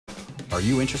Are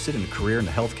you interested in a career in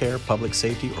the healthcare, public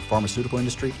safety, or pharmaceutical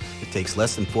industry that takes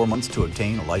less than 4 months to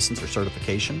obtain a license or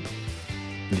certification?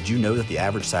 And did you know that the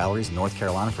average salaries in North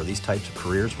Carolina for these types of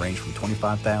careers range from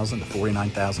 $25,000 to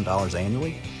 $49,000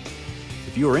 annually?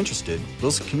 If you are interested,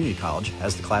 Wilson Community College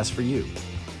has the class for you.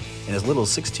 In as little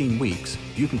as 16 weeks,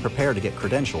 you can prepare to get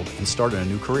credentialed and start in a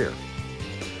new career.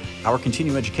 Our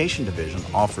continuing education division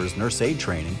offers nurse aide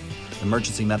training,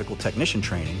 emergency medical technician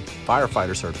training,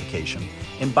 firefighter certification,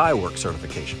 and biowork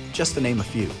certification, just to name a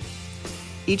few.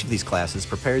 Each of these classes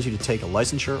prepares you to take a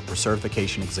licensure or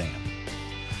certification exam.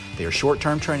 They are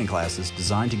short-term training classes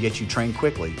designed to get you trained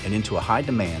quickly and into a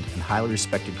high-demand and highly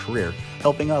respected career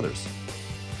helping others.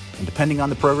 And depending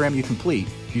on the program you complete,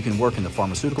 you can work in the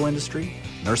pharmaceutical industry,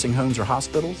 nursing homes or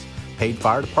hospitals, paid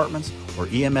fire departments, or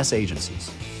EMS agencies.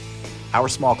 Our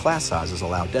small class sizes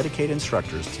allow dedicated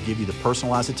instructors to give you the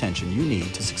personalized attention you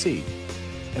need to succeed.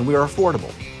 And we are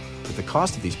affordable, with the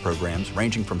cost of these programs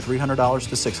ranging from $300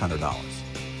 to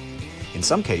 $600. In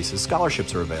some cases,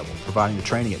 scholarships are available, providing the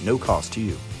training at no cost to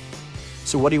you.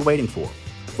 So what are you waiting for?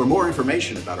 For more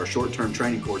information about our short-term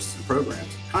training courses and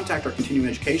programs, contact our continuing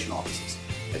education offices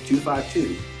at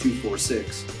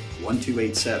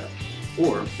 252-246-1287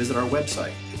 or visit our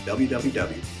website at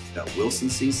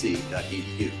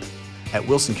www.wilsoncc.edu. At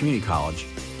Wilson Community College,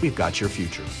 we've got your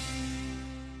future.